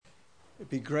It'd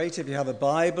be great if you have a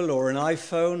Bible or an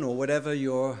iPhone or whatever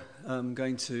you're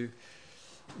going to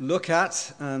look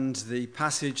at, and the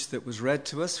passage that was read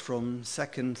to us from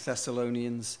 2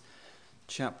 Thessalonians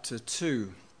chapter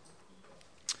 2.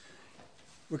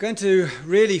 We're going to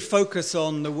really focus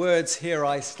on the words, "Here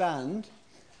I stand,"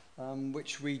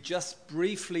 which we just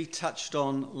briefly touched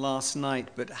on last night.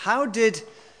 But how did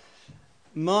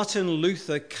Martin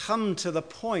Luther come to the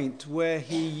point where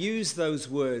he used those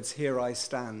words, "Here I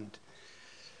stand"?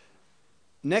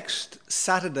 Next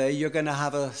Saturday, you're going to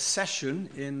have a session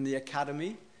in the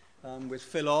Academy with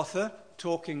Phil Arthur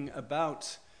talking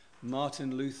about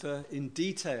Martin Luther in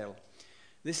detail.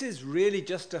 This is really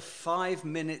just a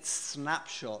 5-minute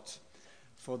snapshot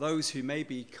for those who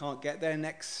maybe can't get there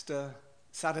next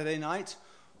Saturday night,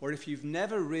 or if you've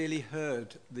never really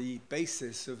heard the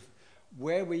basis of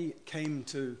where we came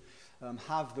to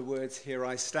have the words, "Here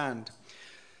I stand."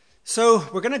 So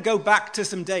we're going to go back to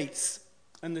some dates.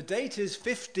 And the date is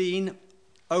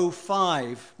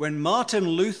 1505, when Martin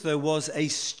Luther was a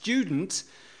student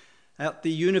at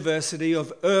the University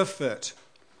of Erfurt.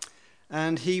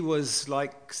 And he was,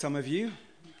 like some of you,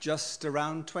 just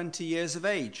around 20 years of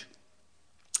age.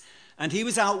 And he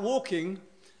was out walking.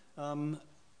 The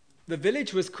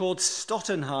village was called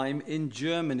Stottenheim in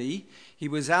Germany. He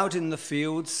was out in the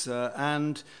fields,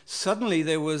 and suddenly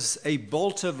there was a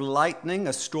bolt of lightning.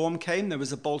 A storm came, there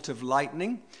was a bolt of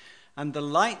lightning. And the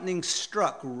lightning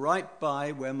struck right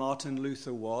by where Martin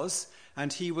Luther was,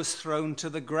 and he was thrown to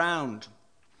the ground.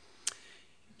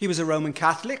 He was a Roman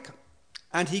Catholic,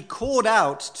 and he called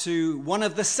out to one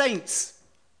of the saints.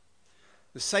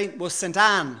 The saint was St.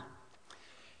 Anne.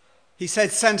 He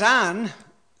said, "St. Anne,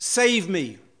 save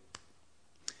me."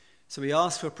 So he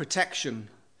asked for protection.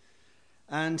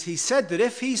 And he said that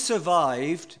if he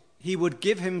survived, he would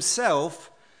give himself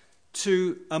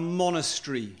to a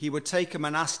monastery. He would take a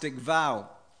monastic vow,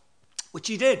 which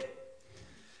he did.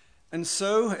 And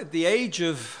so at the age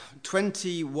of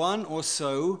 21 or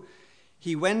so,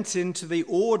 he went into the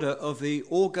order of the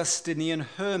Augustinian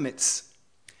hermits.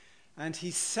 And he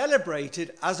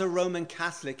celebrated as a Roman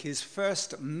Catholic his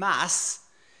first Mass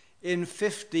in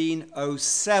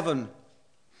 1507.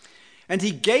 And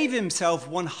he gave himself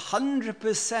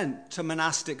 100% to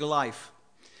monastic life.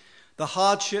 The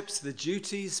hardships, the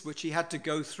duties which he had to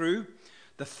go through,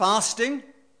 the fasting,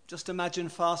 just imagine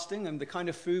fasting and the kind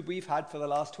of food we've had for the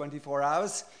last 24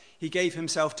 hours. He gave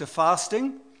himself to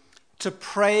fasting, to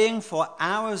praying for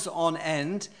hours on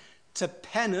end, to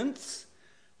penance,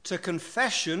 to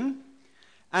confession,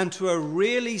 and to a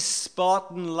really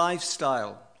Spartan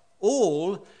lifestyle,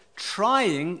 all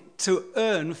trying to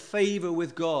earn favor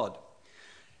with God.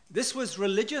 This was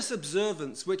religious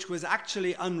observance which was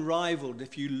actually unrivaled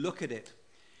if you look at it.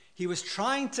 He was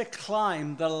trying to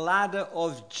climb the ladder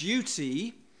of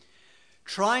duty,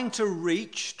 trying to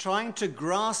reach, trying to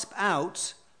grasp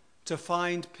out to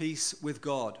find peace with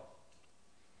God.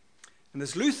 And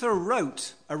as Luther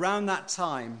wrote around that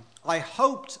time, "I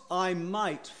hoped I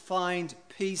might find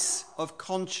peace of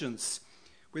conscience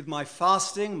with my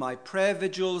fasting, my prayer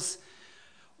vigils,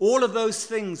 all of those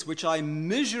things which I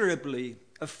miserably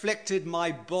afflicted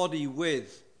my body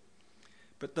with.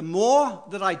 But the more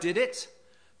that I did it,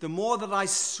 the more that I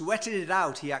sweated it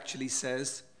out," he actually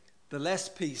says, "the less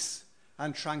peace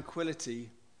and tranquility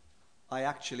I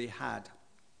actually had."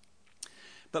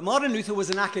 But Martin Luther was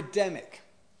an academic,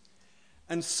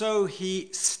 and so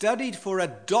he studied for a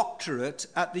doctorate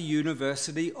at the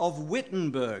University of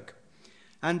Wittenberg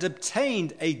and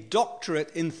obtained a doctorate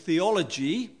in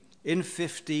theology in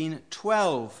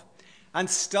 1512. And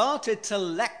started to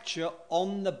lecture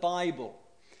on the Bible.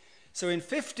 So in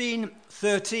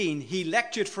 1513, he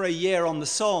lectured for a year on the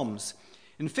Psalms.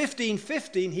 In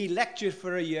 1515, he lectured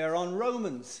for a year on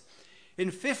Romans. In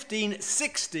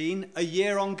 1516, a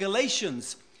year on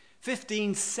Galatians.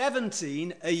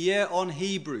 1517, a year on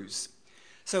Hebrews.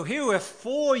 So here were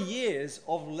 4 years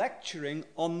of lecturing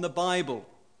on the Bible.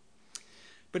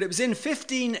 But it was in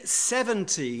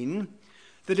 1517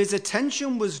 that his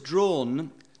attention was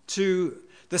drawn to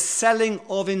the selling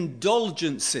of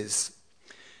indulgences.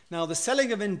 Now, the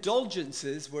selling of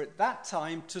indulgences were at that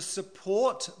time to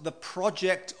support the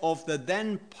project of the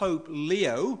then Pope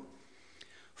Leo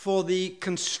for the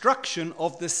construction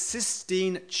of the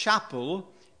Sistine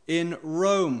Chapel in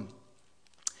Rome.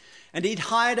 And he'd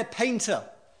hired a painter.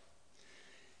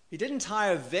 He didn't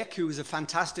hire Vic, who was a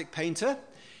fantastic painter.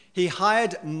 He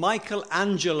hired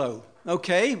Michelangelo,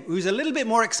 who's a little bit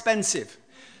more expensive.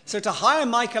 So to hire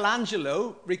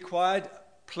Michelangelo required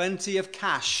plenty of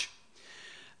cash.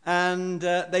 And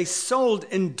they sold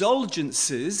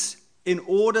indulgences in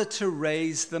order to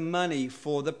raise the money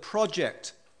for the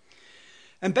project.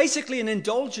 And basically an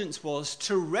indulgence was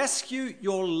to rescue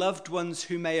your loved ones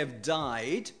who may have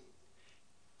died,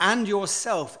 and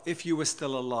yourself if you were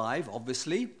still alive,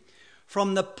 obviously,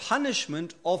 from the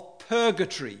punishment of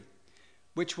purgatory,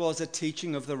 which was a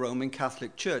teaching of the Roman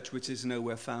Catholic Church, which is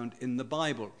nowhere found in the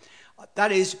Bible.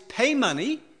 That is, pay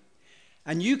money,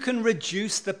 and you can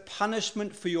reduce the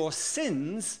punishment for your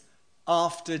sins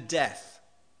after death.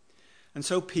 And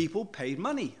so people paid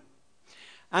money.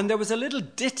 And there was a little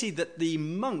ditty that the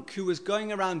monk who was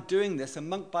going around doing this, a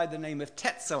monk by the name of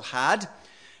Tetzel, had.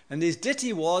 And his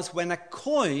ditty was, when a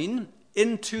coin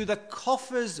into the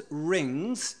coffers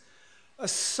rings, a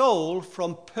soul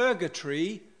from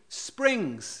purgatory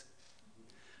springs.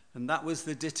 And that was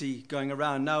the ditty going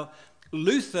around. Now,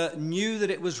 Luther knew that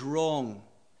it was wrong.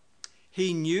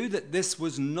 He knew that this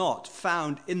was not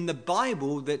found in the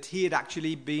Bible that he had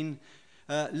actually been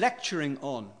lecturing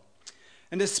on.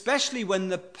 And especially when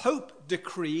the Pope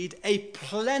decreed a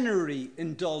plenary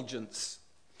indulgence,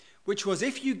 which was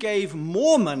if you gave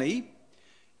more money,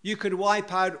 you could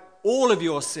wipe out all of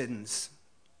your sins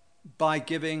by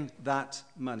giving that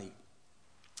money.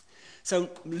 So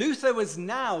Luther was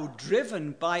now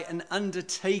driven by an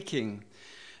undertaking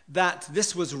that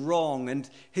this was wrong, and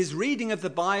his reading of the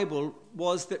Bible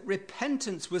was that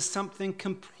repentance was something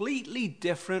completely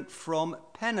different from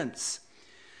penance.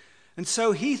 And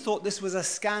so he thought this was a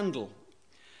scandal,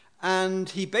 and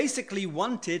he basically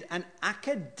wanted an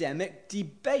academic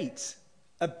debate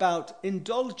about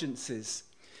indulgences.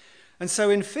 And so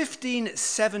in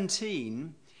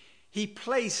 1517, he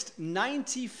placed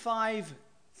 95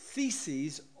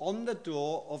 theses on the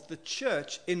door of the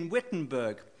church in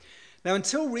Wittenberg. Now,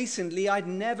 until recently, I'd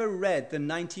never read the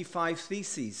 95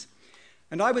 theses.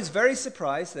 And I was very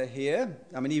surprised they're here.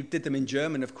 I mean, he did them in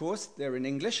German, of course. They're in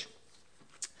English.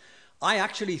 I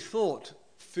actually thought,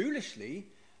 foolishly,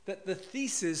 that the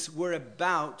theses were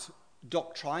about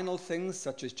doctrinal things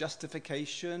such as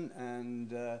justification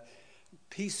and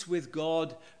peace with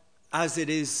God, as it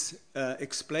is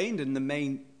explained in the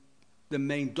main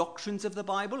doctrines of the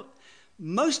Bible.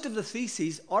 Most of the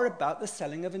theses are about the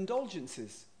selling of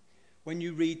indulgences when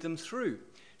you read them through.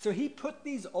 So he put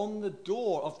these on the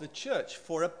door of the church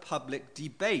for a public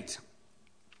debate.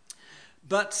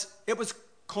 But it was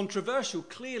controversial,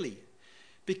 clearly,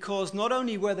 because not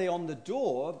only were they on the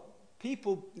door,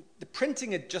 the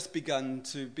printing had just begun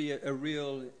to be a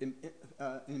real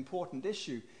important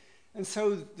issue. And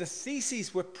so the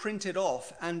theses were printed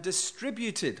off and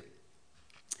distributed.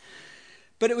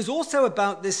 But it was also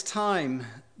about this time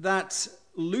that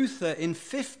Luther, in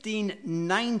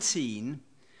 1519,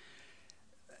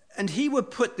 and he would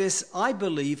put this, I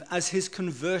believe, as his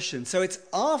conversion. So it's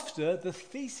after the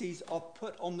theses are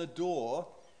put on the door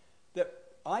that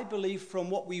I believe, from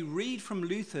what we read from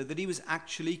Luther, that he was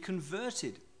actually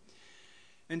converted.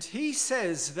 And he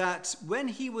says that when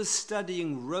he was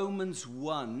studying Romans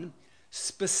 1,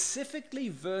 specifically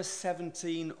verse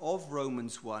 17 of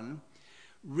Romans 1,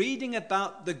 reading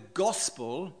about the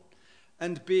gospel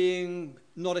and being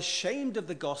not ashamed of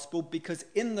the gospel, because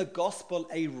in the gospel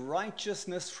a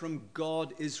righteousness from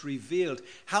God is revealed.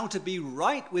 How to be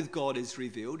right with God is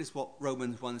revealed is what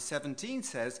Romans 1:17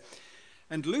 says.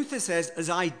 And Luther says,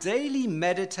 as I daily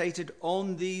meditated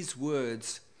on these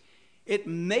words, it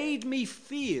made me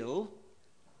feel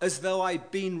as though I'd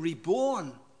been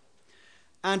reborn,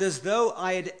 and as though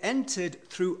I had entered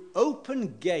through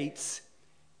open gates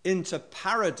into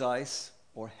paradise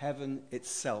or heaven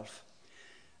itself.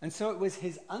 And so it was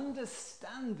his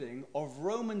understanding of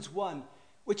Romans 1,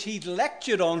 which he'd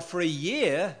lectured on for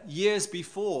years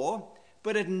before,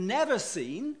 but had never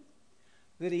seen,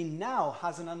 that he now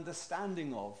has an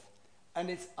understanding of. And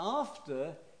it's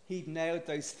after he'd nailed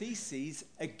those theses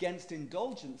against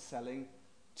indulgence selling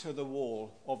to the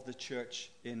wall of the church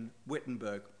in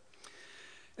Wittenberg.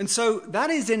 And so that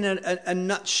is in a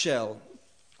nutshell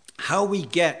how we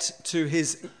get to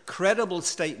his credible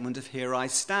statement of "Here I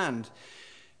stand."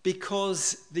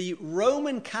 Because the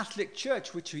Roman Catholic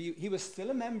Church, which he was still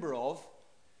a member of,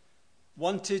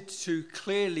 wanted to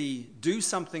clearly do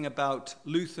something about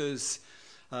Luther's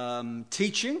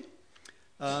teaching.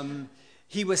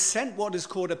 He was sent what is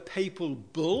called a papal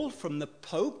bull from the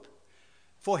Pope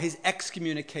for his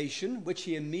excommunication, which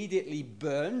he immediately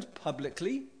burned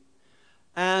publicly.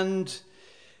 And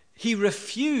he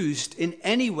refused in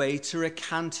any way to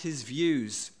recant his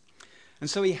views. And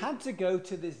so he had to go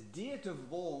to this Diet of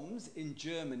Worms in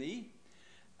Germany,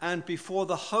 and before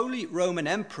the Holy Roman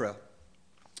Emperor,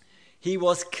 he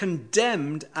was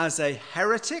condemned as a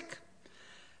heretic,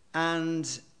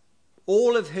 and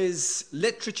all of his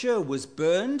literature was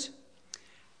burned,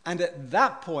 And at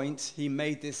that point, he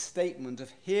made this statement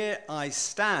of, "Here I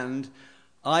stand,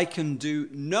 I can do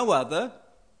no other,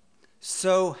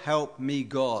 so help me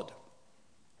God."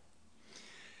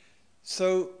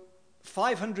 So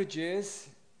 500 years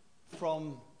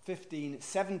from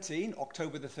 1517,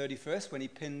 October the 31st, when he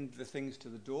pinned the things to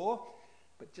the door,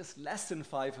 but just less than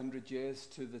 500 years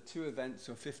to the two events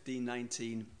of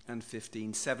 1519 and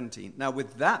 1517. Now,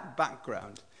 with that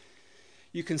background,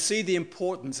 you can see the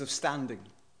importance of standing.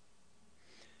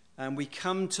 And we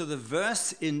come to the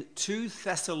verse in 2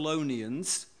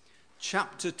 Thessalonians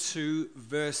chapter 2,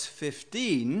 verse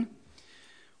 15,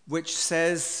 which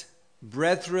says,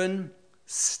 "Brethren,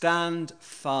 stand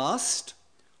fast,"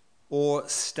 or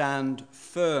 "stand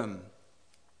firm."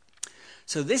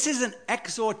 So this is an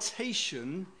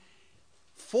exhortation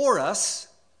for us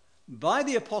by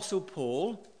the Apostle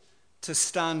Paul to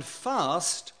stand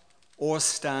fast or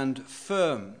stand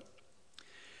firm.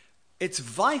 It's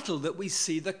vital that we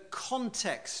see the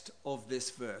context of this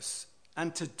verse.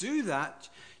 And to do that,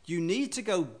 you need to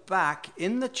go back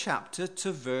in the chapter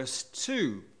to verse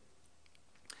 2,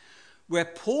 where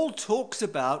Paul talks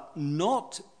about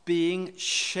not being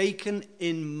shaken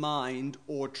in mind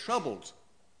or troubled.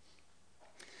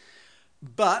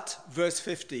 But, verse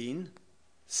 15,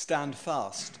 stand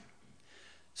fast.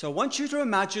 So I want you to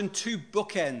imagine two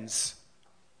bookends.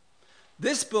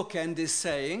 This bookend is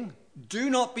saying, do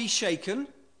not be shaken.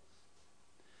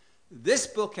 This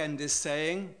bookend is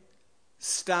saying,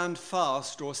 stand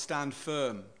fast or stand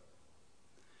firm.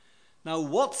 Now,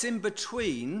 what's in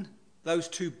between those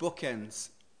two bookends?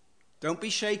 Don't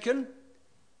be shaken,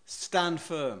 stand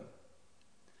firm.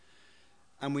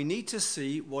 And we need to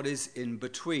see what is in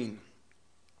between.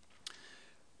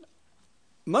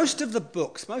 Most of the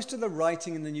books, most of the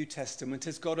writing in the New Testament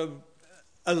has got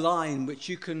a line which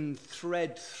you can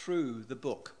thread through the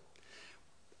book,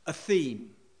 a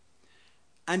theme.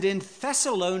 And in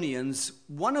Thessalonians,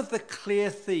 one of the clear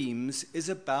themes is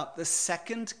about the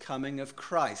second coming of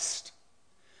Christ.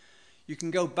 You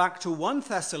can go back to 1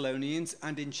 Thessalonians,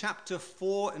 and in chapter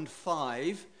 4 and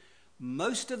 5,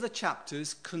 most of the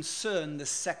chapters concern the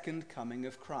second coming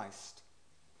of Christ.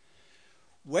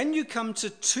 When you come to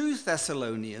 2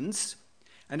 Thessalonians,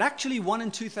 and actually 1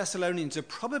 and 2 Thessalonians are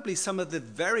probably some of the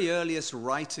very earliest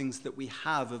writings that we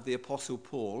have of the Apostle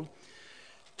Paul,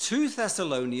 2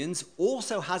 Thessalonians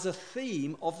also has a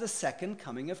theme of the second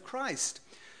coming of Christ.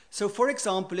 So, for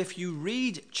example, if you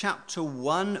read chapter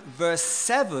 1, verse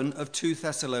 7 of 2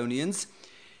 Thessalonians,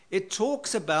 it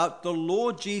talks about the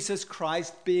Lord Jesus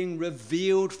Christ being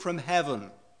revealed from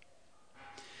heaven.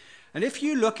 And if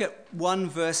you look at 1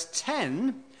 verse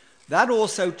 10, that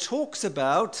also talks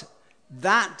about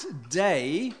that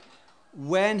day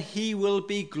when he will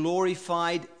be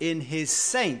glorified in his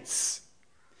saints.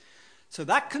 So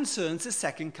that concerns the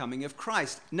second coming of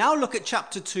Christ. Now look at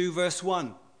chapter 2, verse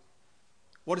 1.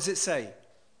 What does it say?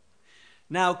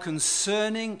 Now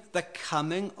concerning the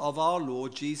coming of our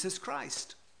Lord Jesus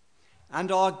Christ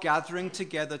and our gathering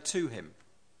together to him.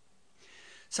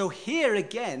 So here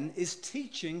again is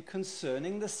teaching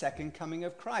concerning the second coming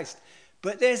of Christ.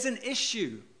 But there's an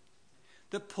issue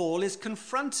that Paul is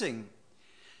confronting.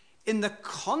 In the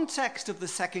context of the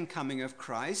second coming of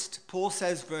Christ, Paul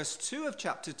says, verse 2 of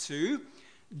chapter 2,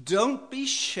 "Don't be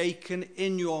shaken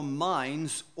in your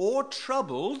minds or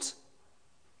troubled,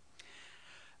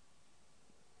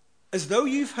 as though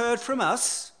you've heard from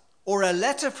us, or a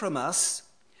letter from us,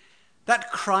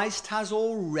 that Christ has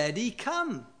already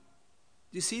come."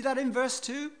 Do you see that in verse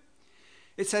 2?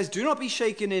 It says, "Do not be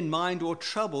shaken in mind or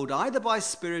troubled, either by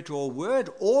spirit or word,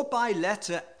 or by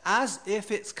letter, as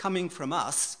if it's coming from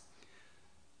us,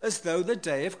 as though the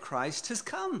day of Christ has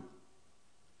come."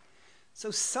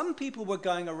 So some people were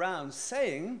going around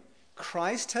saying,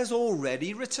 Christ has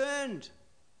already returned.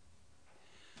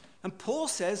 And Paul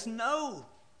says, no,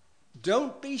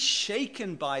 don't be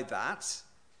shaken by that.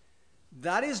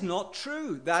 That is not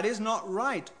true. That is not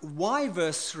right. Why,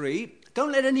 verse 3?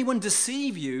 "Don't let anyone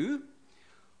deceive you,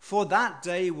 for that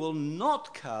day will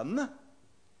not come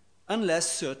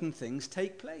unless certain things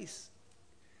take place."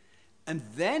 And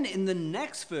then in the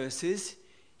next verses,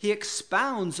 he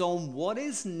expounds on what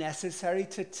is necessary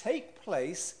to take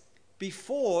place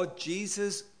before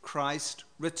Jesus Christ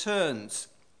returns.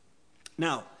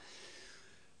 Now,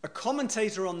 a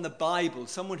commentator on the Bible,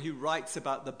 someone who writes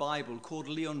about the Bible called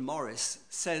Leon Morris,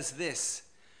 says this: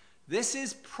 "This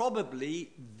is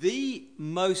probably the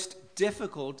most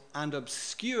difficult and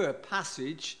obscure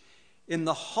passage in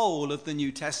the whole of the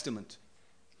New Testament."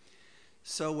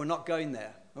 So we're not going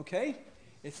there, okay?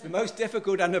 It's the most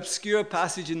difficult and obscure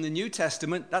passage in the New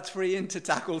Testament. That's for Ian to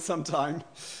tackle sometime,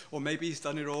 or maybe he's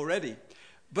done it already.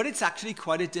 But it's actually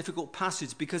quite a difficult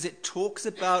passage because it talks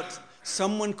about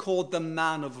someone called the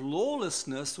man of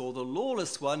lawlessness or the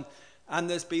lawless one, and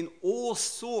there's been all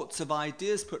sorts of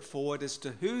ideas put forward as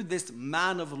to who this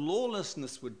man of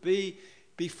lawlessness would be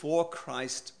before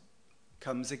Christ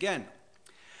comes again.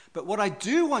 But what I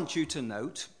do want you to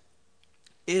note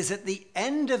is at the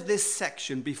end of this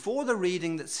section, before the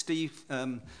reading that Steve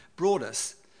brought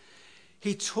us,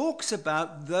 he talks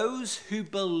about those who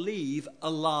believe a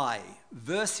lie.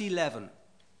 Verse 11.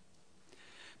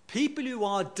 People who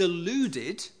are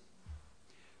deluded,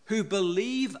 who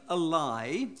believe a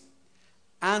lie,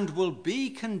 and will be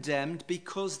condemned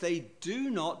because they do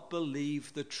not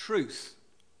believe the truth.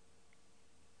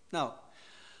 Now,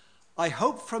 I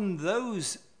hope from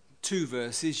those two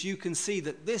verses you can see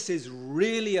that this is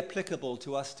really applicable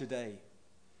to us today.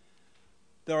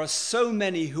 There are so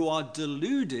many who are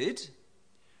deluded,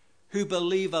 who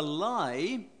believe a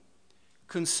lie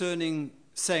concerning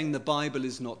saying the Bible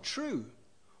is not true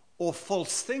or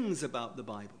false things about the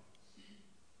Bible.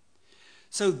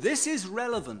 So this is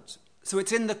relevant. So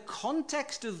it's in the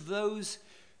context of those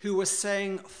who are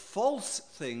saying false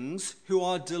things, who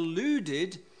are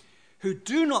deluded, who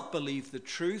do not believe the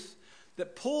truth,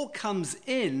 that Paul comes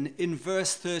in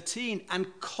verse 13 and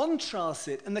contrasts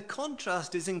it. And the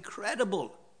contrast is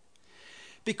incredible,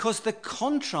 because the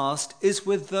contrast is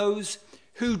with those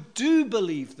who do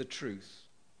believe the truth.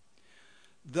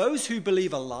 Those who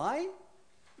believe a lie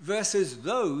versus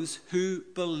those who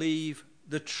believe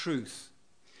the truth.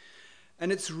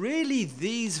 And it's really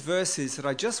these verses that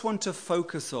I just want to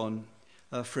focus on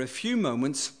for a few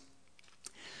moments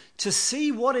to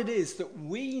see what it is that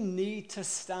we need to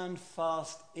stand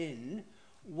fast in,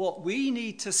 what we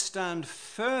need to stand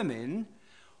firm in,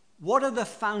 what are the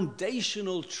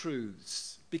foundational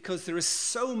truths, because there is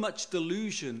so much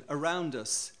delusion around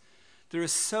us. There are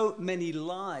so many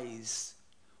lies.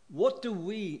 What do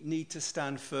we need to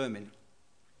stand firm in?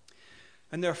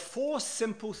 And there are 4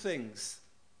 simple things.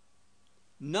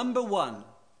 Number 1,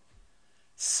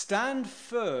 stand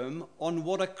firm on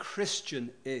what a Christian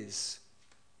is.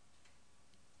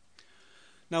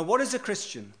 Now, what is a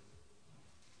Christian?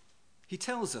 He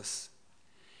tells us.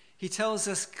 He tells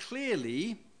us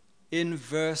clearly in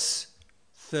verse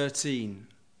 13.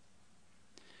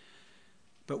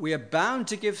 But we are bound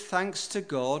to give thanks to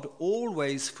God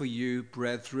always for you,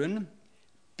 brethren,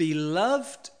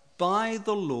 beloved by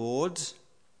the Lord,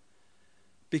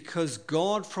 because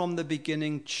God from the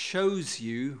beginning chose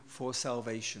you for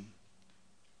salvation.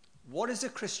 What is a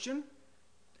Christian?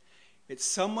 It's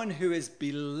someone who is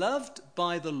beloved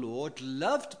by the Lord,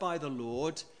 loved by the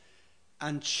Lord,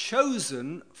 and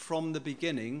chosen from the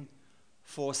beginning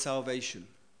for salvation.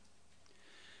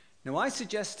 Now, I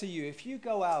suggest to you, if you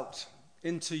go out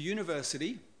into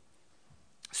university,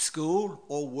 school,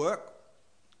 or work,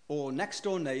 or next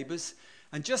door neighbors,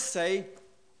 and just say,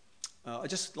 I'd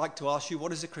just like to ask you,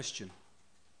 what is a Christian?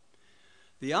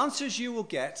 The answers you will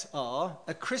get are,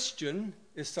 a Christian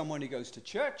is someone who goes to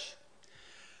church.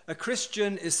 A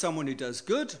Christian is someone who does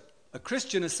good. A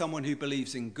Christian is someone who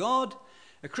believes in God.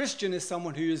 A Christian is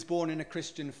someone who is born in a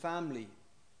Christian family.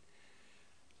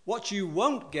 What you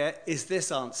won't get is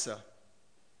this answer,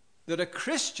 that a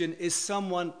Christian is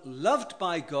someone loved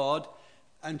by God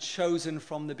and chosen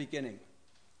from the beginning.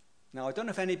 Now, I don't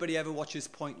know if anybody ever watches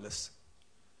Pointless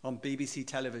on BBC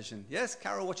television. Yes,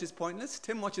 Carol watches Pointless.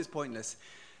 Tim watches Pointless.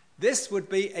 This would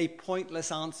be a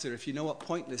pointless answer if you know what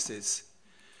Pointless is.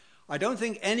 I don't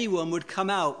think anyone would come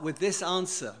out with this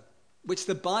answer, which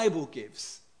the Bible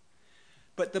gives.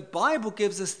 But the Bible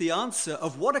gives us the answer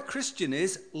of what a Christian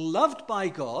is, loved by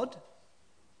God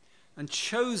and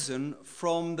chosen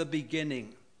from the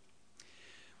beginning.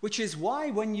 Which is why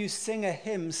when you sing a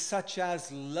hymn such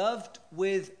as "Loved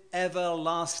with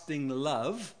Everlasting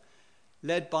Love,"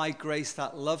 led by grace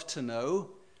that love to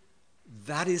know,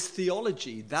 that is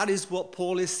theology. That is what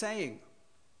Paul is saying.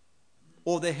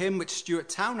 Or the hymn which Stuart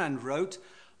Townend wrote,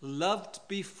 "Loved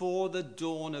before the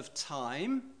dawn of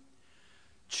time,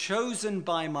 chosen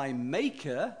by my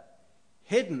Maker,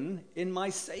 hidden in my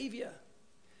Savior."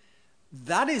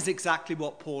 That is exactly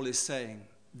what Paul is saying.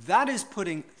 That is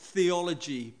putting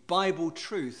theology, Bible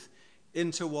truth,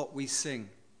 into what we sing.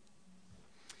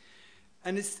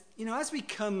 And it's, as we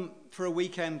come for a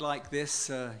weekend like this,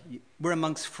 we're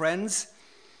amongst friends,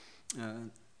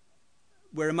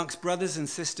 we're amongst brothers and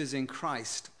sisters in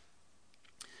Christ.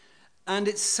 And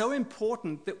it's so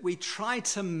important that we try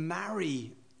to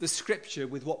marry the scripture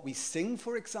with what we sing,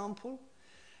 for example,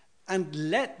 and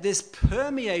let this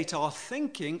permeate our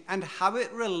thinking and how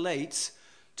it relates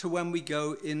to when we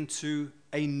go into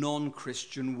a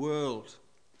non-Christian world.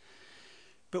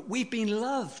 But we've been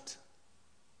loved.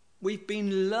 We've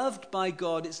been loved by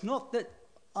God. It's not that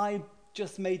I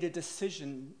just made a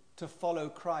decision to follow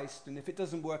Christ, and if it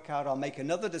doesn't work out, I'll make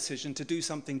another decision to do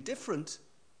something different.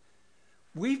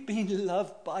 We've been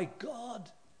loved by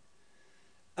God,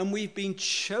 and we've been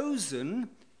chosen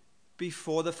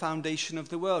before the foundation of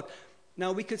the world.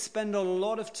 Now, we could spend a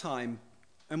lot of time,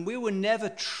 and we will never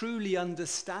truly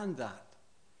understand that.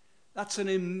 That's an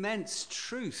immense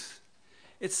truth.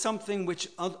 It's something which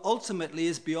ultimately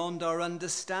is beyond our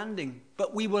understanding.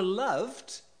 But we were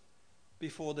loved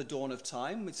before the dawn of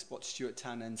time, which is what Stuart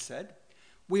Townend said.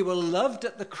 We were loved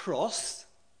at the cross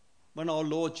when our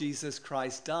Lord Jesus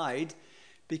Christ died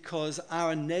because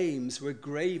our names were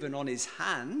graven on his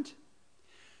hand.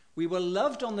 We were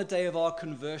loved on the day of our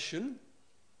conversion.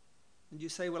 And you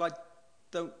say, well, I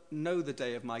don't know the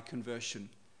day of my conversion.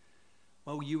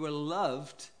 Well, you were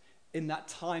loved in that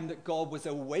time that God was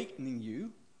awakening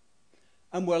you,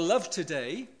 and we're loved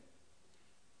today,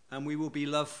 and we will be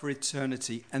loved for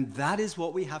eternity. And that is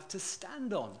what we have to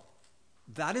stand on.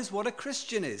 That is what a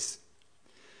Christian is.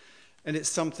 And it's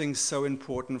something so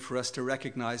important for us to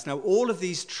recognize. Now, all of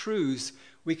these truths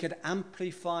we could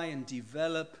amplify and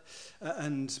develop,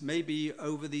 and maybe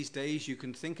over these days you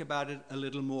can think about it a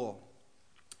little more.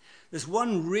 There's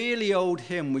one really old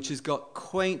hymn which has got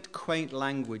quaint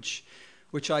language,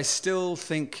 which I still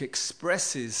think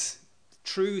expresses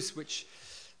truths which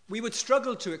we would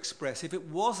struggle to express if it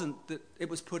wasn't that it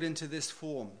was put into this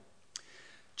form.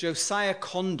 Josiah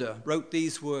Conder wrote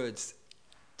these words,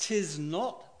 "'Tis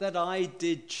not that I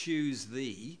did choose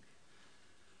thee,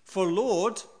 for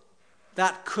Lord,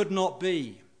 that could not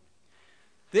be.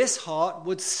 This heart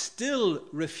would still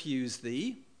refuse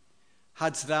thee,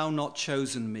 hadst thou not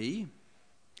chosen me.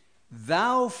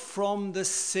 Thou from the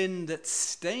sin that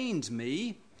stained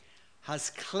me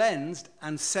hast cleansed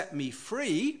and set me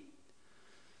free.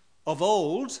 Of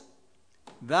old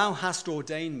thou hast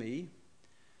ordained me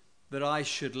that I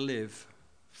should live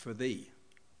for thee."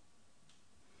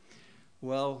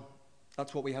 Well,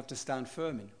 that's what we have to stand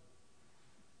firm in.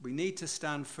 We need to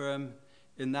stand firm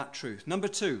in that truth. Number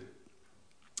 2,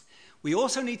 we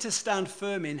also need to stand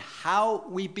firm in how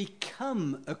we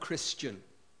become a Christian.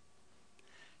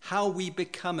 How we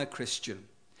become a Christian.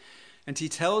 And he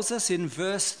tells us in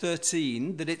verse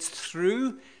 13 that it's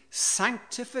through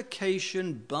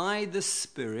sanctification by the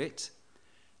Spirit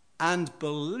and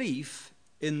belief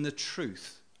in the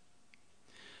truth.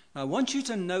 Now, I want you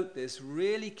to note this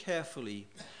really carefully.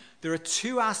 There are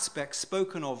 2 aspects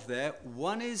spoken of there.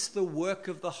 One is the work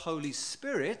of the Holy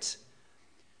Spirit,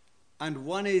 and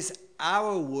one is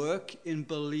our work in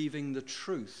believing the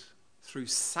truth. Through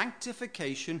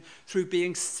sanctification, through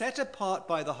being set apart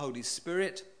by the Holy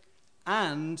Spirit,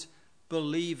 and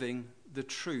believing the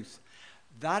truth.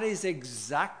 That is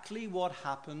exactly what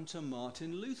happened to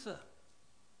Martin Luther.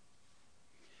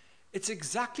 It's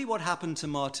exactly what happened to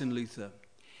Martin Luther.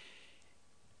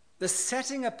 The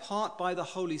setting apart by the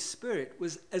Holy Spirit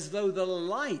was as though the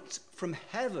light from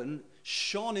heaven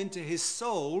shone into his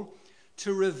soul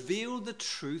to reveal the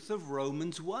truth of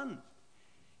Romans 1.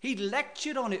 He'd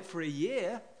lectured on it for a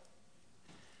year,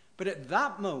 but at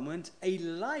that moment, a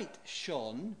light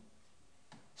shone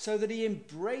so that he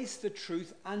embraced the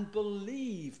truth and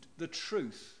believed the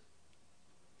truth.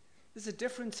 There's a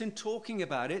difference in talking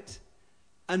about it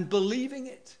and believing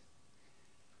it.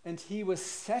 And he was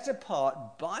set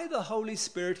apart by the Holy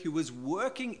Spirit who was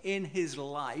working in his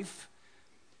life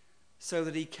so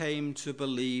that he came to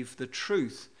believe the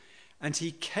truth. And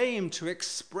he came to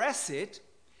express it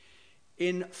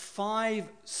in 5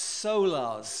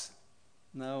 solas.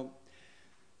 Now,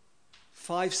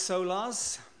 5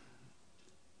 solas: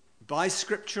 by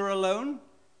Scripture alone,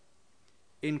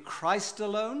 in Christ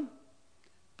alone,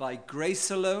 by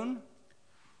grace alone,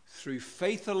 through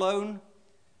faith alone,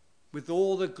 with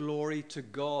all the glory to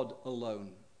God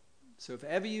alone. So if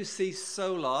ever you see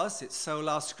solas, it's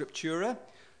sola scriptura,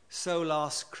 sola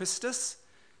Christus,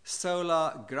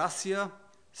 sola gratia,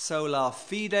 sola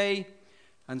fide,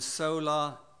 and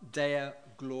sola Deo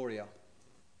gloria.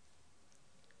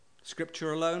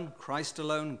 Scripture alone, Christ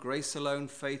alone, grace alone,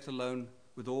 faith alone,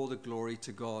 with all the glory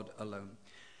to God alone.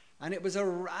 And it was a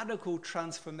radical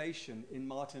transformation in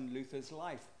Martin Luther's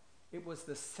life. It was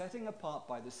the setting apart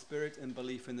by the Spirit and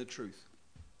belief in the truth.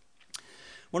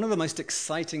 One of the most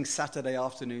exciting Saturday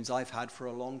afternoons I've had for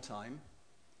a long time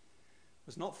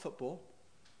was not football.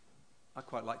 I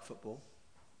quite like football.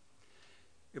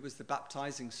 It was the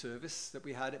baptizing service that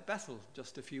we had at Bethel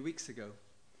just a few weeks ago,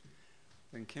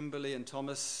 when Kimberly and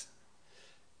Thomas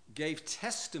gave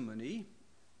testimony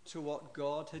to what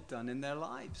God had done in their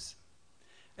lives.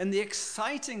 And the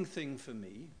exciting thing for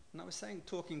me, and I was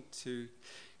talking to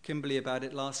Kimberly about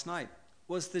it last night,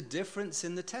 was the difference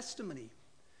in the testimony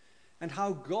and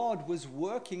how God was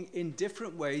working in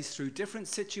different ways through different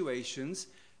situations,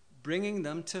 bringing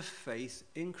them to faith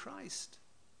in Christ.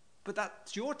 But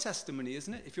that's your testimony,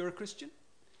 isn't it, if you're a Christian?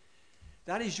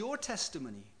 That is your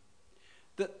testimony,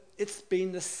 that it's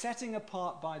been the setting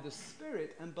apart by the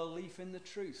Spirit and belief in the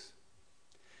truth.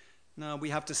 Now, we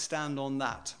have to stand on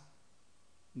that.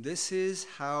 This is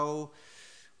how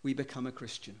we become a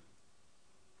Christian.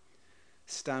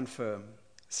 Stand firm,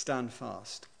 stand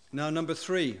fast. Now, number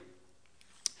 3.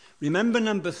 Remember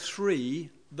number 3,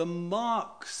 the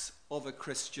marks of a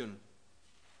Christian.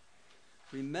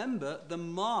 Remember the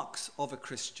marks of a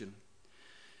Christian.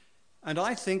 And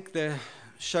I think they're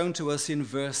shown to us in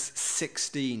verse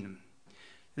 16. And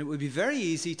it would be very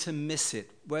easy to miss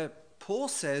it, where Paul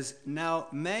says, "Now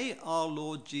may our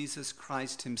Lord Jesus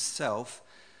Christ himself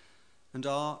and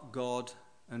our God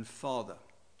and Father."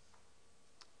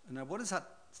 And now what does that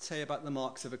say about the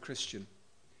marks of a Christian?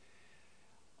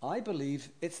 I believe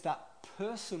it's that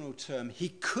personal term. He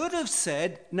could have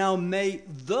said, "Now may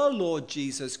the Lord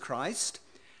Jesus Christ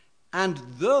and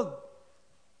the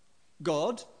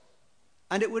God,"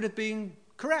 and it would have been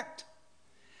correct.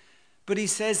 But he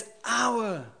says,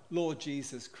 "Our Lord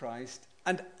Jesus Christ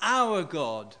and our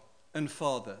God and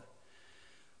Father,"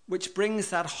 which brings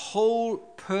that whole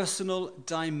personal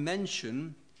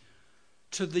dimension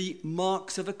to the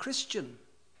marks of a Christian.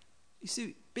 You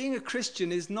see, being a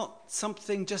Christian is not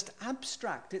something just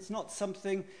abstract. It's not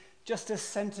something just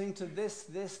assenting to this,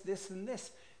 and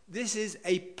this. This is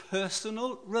a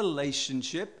personal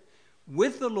relationship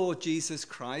with the Lord Jesus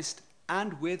Christ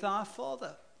and with our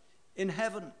Father in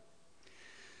heaven.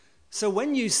 So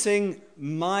when you sing,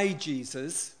 "My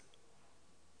Jesus,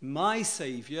 my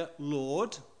Savior,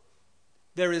 Lord,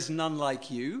 there is none like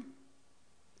you,"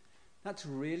 that's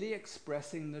really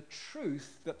expressing the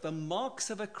truth that the marks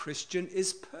of a Christian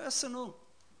is personal.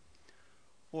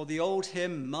 Or the old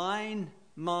hymn, "Mine,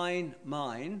 mine,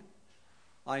 mine,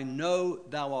 I know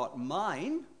thou art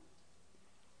mine,"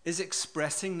 is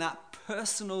expressing that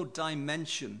personal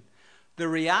dimension, the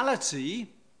reality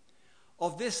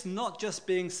of this not just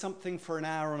being something for an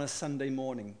hour on a Sunday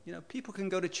morning. You know, people can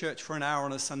go to church for an hour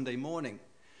on a Sunday morning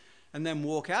and then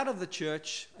walk out of the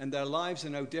church and their lives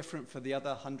are no different for the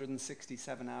other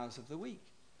 167 hours of the week.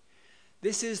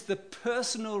 This is the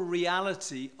personal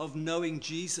reality of knowing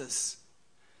Jesus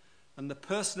and the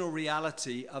personal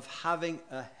reality of having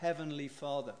a heavenly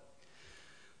Father.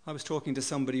 I was talking to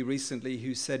somebody recently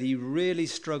who said he really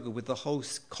struggled with the whole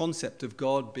concept of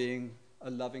God being a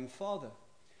loving Father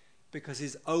because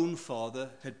his own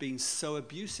father had been so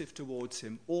abusive towards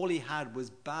him. All he had was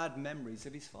bad memories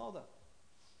of his father.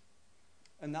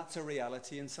 And that's a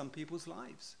reality in some people's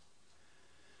lives.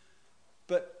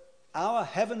 But our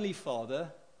Heavenly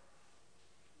Father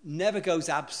never goes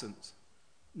absent,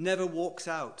 never walks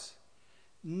out,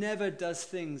 never does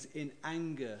things in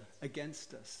anger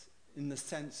against us in the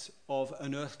sense of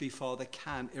an earthly father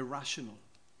can, irrational.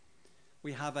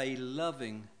 We have a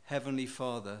loving Heavenly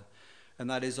Father, and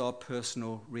that is our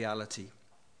personal reality.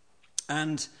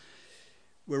 And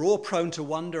we're all prone to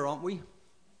wonder, aren't we?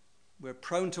 We're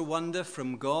prone to wander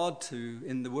from God to,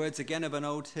 in the words again of an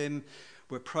old hymn,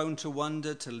 we're prone to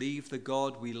wander to leave the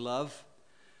God we love.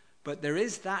 But there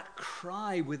is that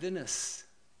cry within us,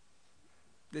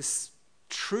 this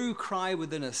true cry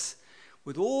within us,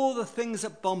 with all the things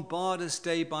that bombard us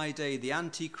day by day, the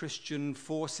anti-Christian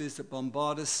forces that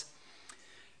bombard us.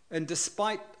 And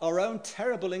despite our own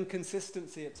terrible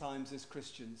inconsistency at times as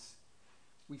Christians,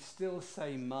 we still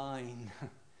say, "Mine,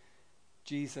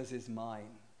 Jesus is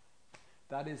mine."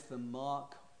 That is the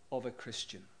mark of a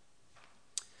Christian.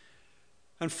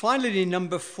 And finally,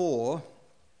 number 4,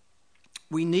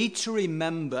 we need to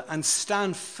remember and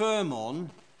stand firm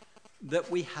on that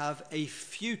we have a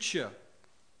future.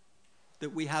 That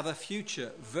we have a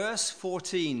future. Verse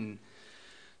 14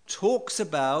 talks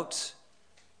about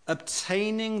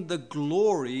obtaining the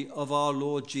glory of our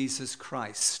Lord Jesus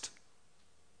Christ.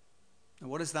 Now,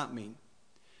 what does that mean?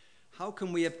 How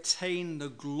can we obtain the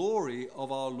glory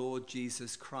of our Lord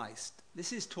Jesus Christ?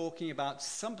 This is talking about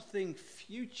something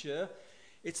future.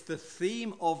 It's the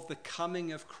theme of the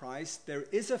coming of Christ. There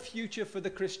is a future for the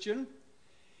Christian.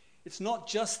 It's not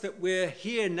just that we're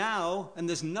here now and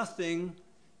there's nothing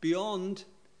beyond.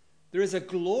 There is a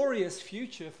glorious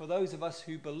future for those of us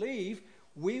who believe.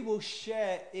 We will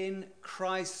share in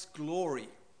Christ's glory.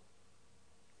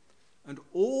 And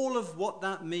all of what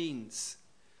that means,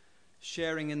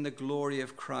 sharing in the glory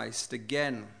of Christ.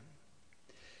 Again,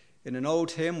 in an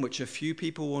old hymn, which a few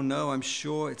people will know, I'm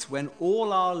sure, it's when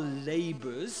all our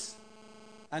labors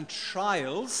and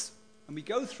trials, and we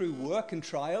go through work and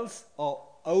trials or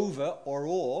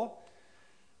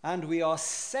and we are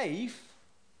safe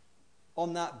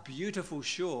on that beautiful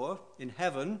shore in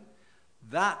heaven,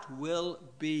 that will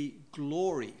be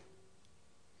glory.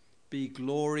 Be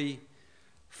glory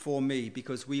for me,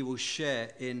 because we will share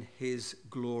in his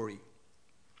glory.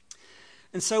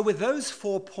 And so with those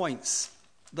 4 points,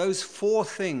 those 4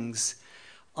 things,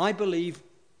 I believe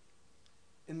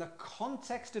in the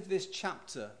context of this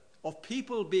chapter of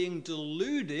people being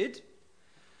deluded,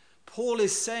 Paul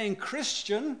is saying,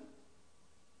 Christian,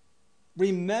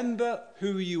 remember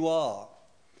who you are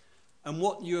and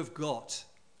what you have got,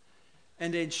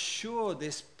 and ensure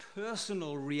this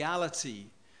personal reality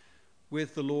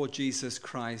with the Lord Jesus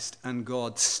Christ and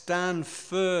God. Stand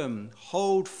firm,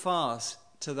 hold fast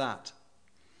to that.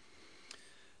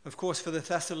 Of course, for the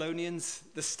Thessalonians,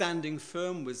 the standing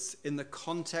firm was in the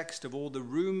context of all the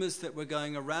rumors that were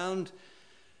going around.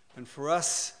 And for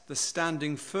us, the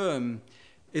standing firm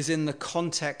is in the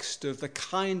context of the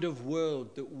kind of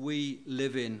world that we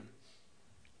live in.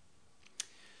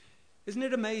 Isn't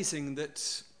it amazing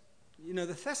that, the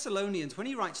Thessalonians, when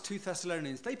he writes 2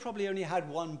 Thessalonians, they probably only had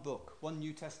one book, one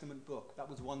New Testament book. That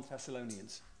was 1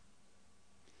 Thessalonians.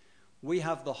 We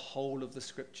have the whole of the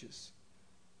scriptures.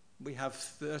 We have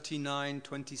 39,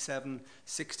 27,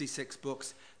 66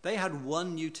 books. They had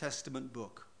one New Testament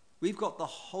book. We've got the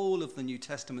whole of the New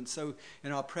Testament. So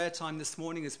in our prayer time this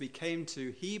morning, as we came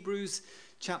to Hebrews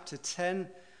chapter 10,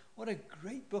 what a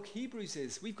great book Hebrews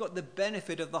is. We've got the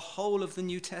benefit of the whole of the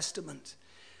New Testament.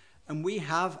 And we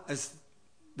have, as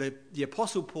the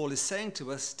Apostle Paul is saying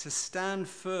to us, to stand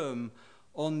firm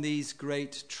on these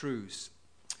great truths.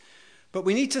 But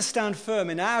we need to stand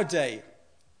firm in our day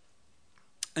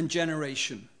and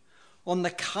generation on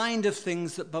the kind of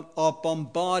things that are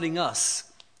bombarding us.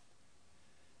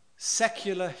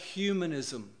 Secular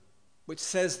humanism, which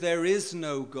says there is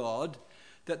no God,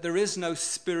 that there is no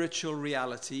spiritual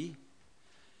reality.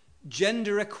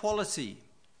 Gender equality,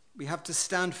 we have to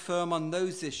stand firm on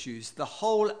those issues. The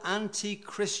whole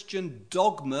anti-Christian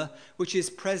dogma which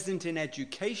is present in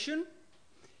education,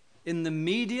 in the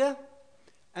media,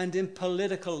 and in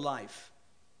political life.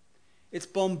 It's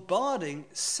bombarding,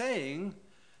 saying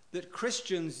that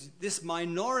Christians, this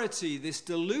minority, this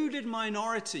deluded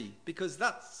minority, because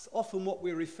that's often what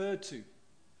we're referred to,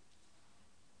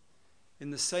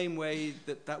 in the same way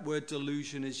that that word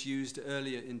delusion is used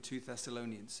earlier in 2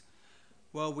 Thessalonians.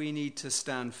 Well, we need to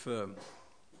stand firm.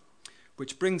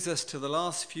 Which brings us to the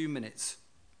last few minutes.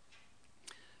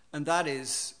 And that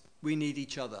is, we need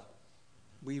each other.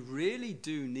 We really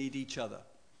do need each other.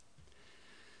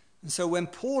 And so when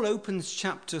Paul opens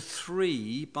chapter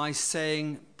 3 by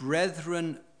saying,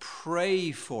 "Brethren,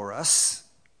 pray for us,"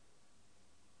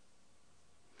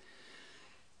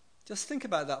 just think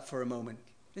about that for a moment.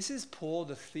 This is Paul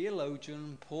the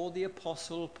theologian, Paul the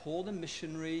apostle, Paul the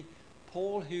missionary,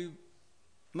 Paul who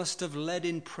must have led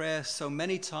in prayer so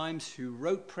many times, who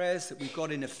wrote prayers that we've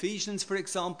got in Ephesians, for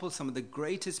example, some of the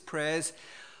greatest prayers.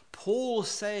 Paul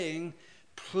saying,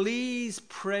 please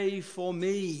pray for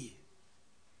me.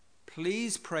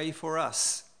 Please pray for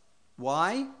us.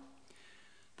 Why?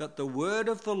 That the word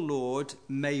of the Lord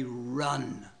may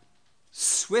run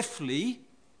swiftly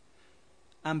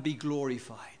and be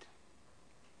glorified.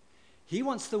 He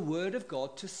wants the word of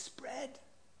God to spread.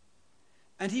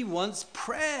 And he wants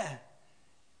prayer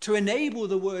to enable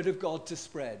the word of God to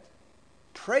spread.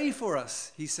 Pray for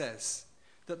us, he says,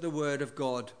 that the word of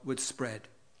God would spread.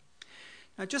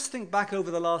 Now just think back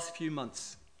over the last few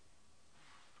months.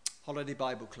 Holiday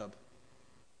Bible Club.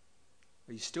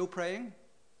 Are you still praying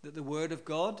that the word of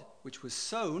God, which was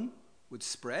sown, would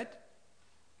spread?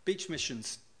 Beach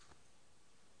missions.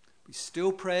 Are we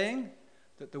still praying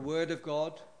that the word of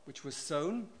God, which was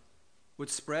sown, would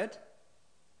spread?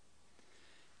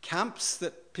 Camps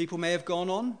that people may have gone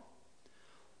on.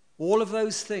 All of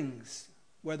those things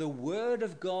where the word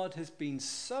of God has been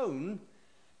sown,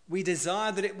 we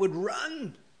desire that it would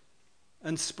run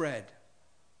and spread.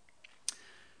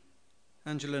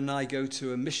 Angela and I go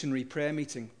to a missionary prayer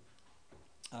meeting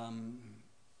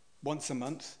once a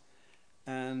month.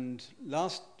 And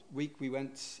last week we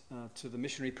went to the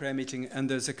missionary prayer meeting, and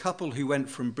there's a couple who went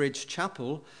from Bridge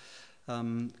Chapel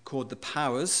called the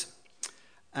Powers.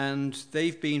 And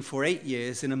they've been for 8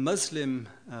 years in a Muslim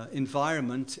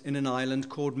environment in an island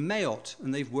called Mayotte.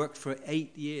 And they've worked for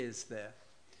 8 years there.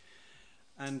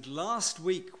 And last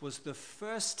week was the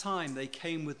first time they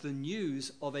came with the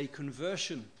news of a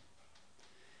conversion.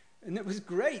 And it was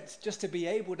great just to be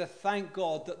able to thank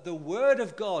God that the word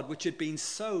of God, which had been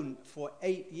sown for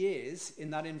 8 years in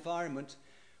that environment,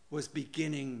 was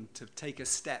beginning to take a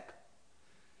step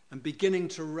and beginning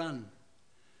to run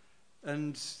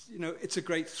And, it's a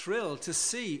great thrill to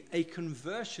see a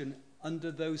conversion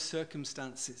under those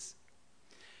circumstances.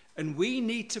 And we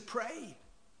need to pray.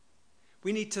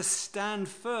 We need to stand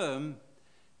firm,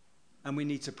 and we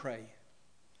need to pray.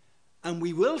 And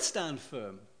we will stand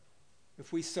firm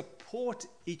if we support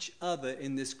each other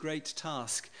in this great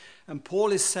task. And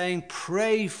Paul is saying,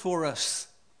 pray for us,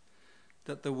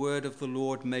 that the word of the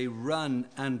Lord may run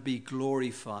and be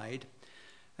glorified.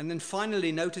 And then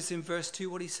finally, notice in verse 2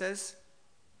 what he says.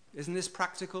 Isn't this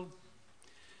practical?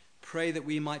 Pray that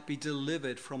we might be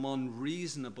delivered from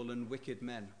unreasonable and wicked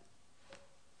men.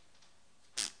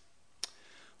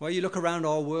 Well, you look around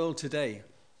our world today.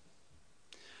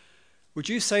 Would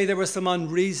you say there were some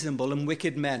unreasonable and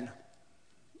wicked men?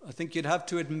 I think you'd have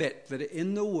to admit that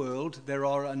in the world there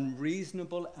are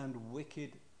unreasonable and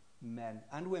wicked men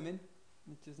and women.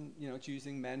 It isn't, it's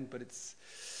using men, but it's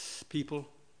people.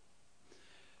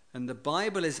 And the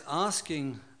Bible is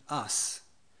asking us,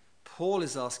 Paul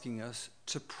is asking us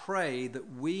to pray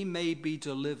that we may be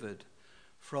delivered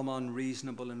from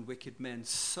unreasonable and wicked men,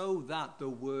 so that the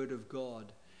word of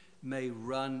God may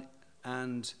run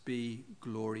and be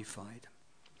glorified.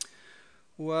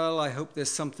 Well, I hope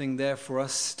there's something there for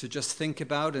us to just think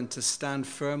about and to stand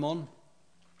firm on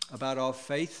about our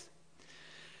faith.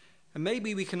 And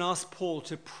maybe we can ask Paul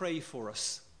to pray for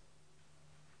us.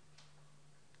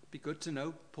 It'd be good to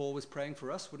know Paul was praying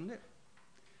for us, wouldn't it?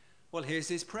 Well, here's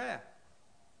his prayer.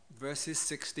 Verses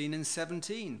 16 and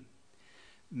 17.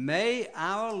 May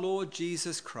our Lord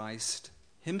Jesus Christ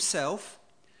himself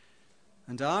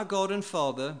and our God and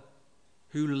Father,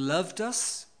 who loved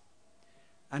us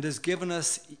and has given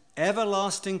us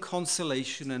everlasting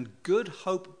consolation and good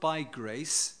hope by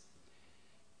grace,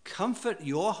 comfort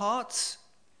your hearts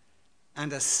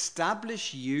and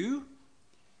establish you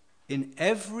in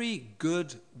every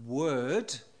good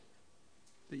word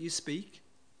that you speak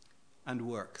and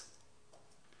work.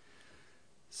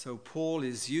 So Paul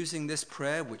is using this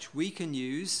prayer, which we can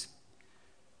use,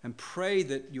 and pray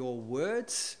that your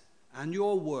words and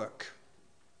your work,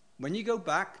 when you go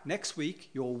back next week,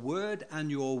 your word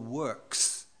and your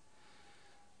works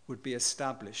would be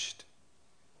established,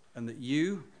 and that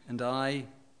you and I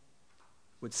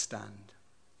would stand.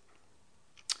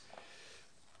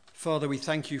 Father, we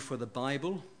thank you for the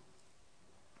Bible.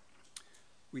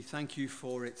 We thank you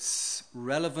for its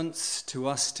relevance to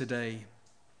us today.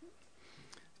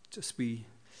 Just we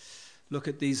look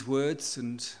at these words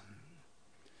and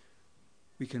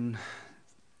we can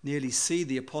nearly see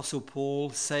the Apostle Paul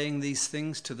saying these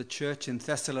things to the church in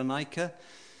Thessalonica,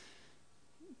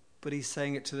 but he's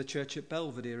saying it to the church at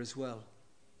Belvedere as well.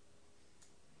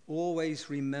 Always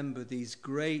remember these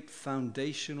great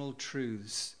foundational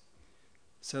truths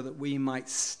so that we might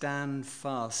stand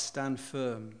fast, stand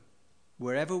firm,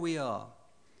 wherever we are,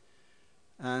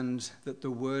 and that the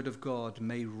word of God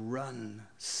may run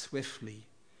swiftly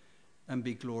and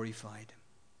be glorified.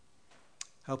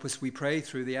 Help us, we pray,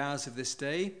 through the hours of this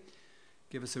day.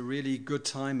 Give us a really good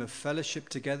time of fellowship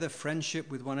together, friendship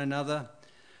with one another,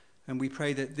 and we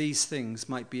pray that these things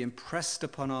might be impressed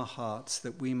upon our hearts,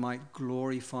 that we might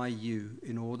glorify you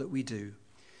in all that we do.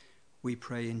 We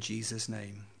pray in Jesus'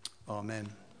 name. Amen.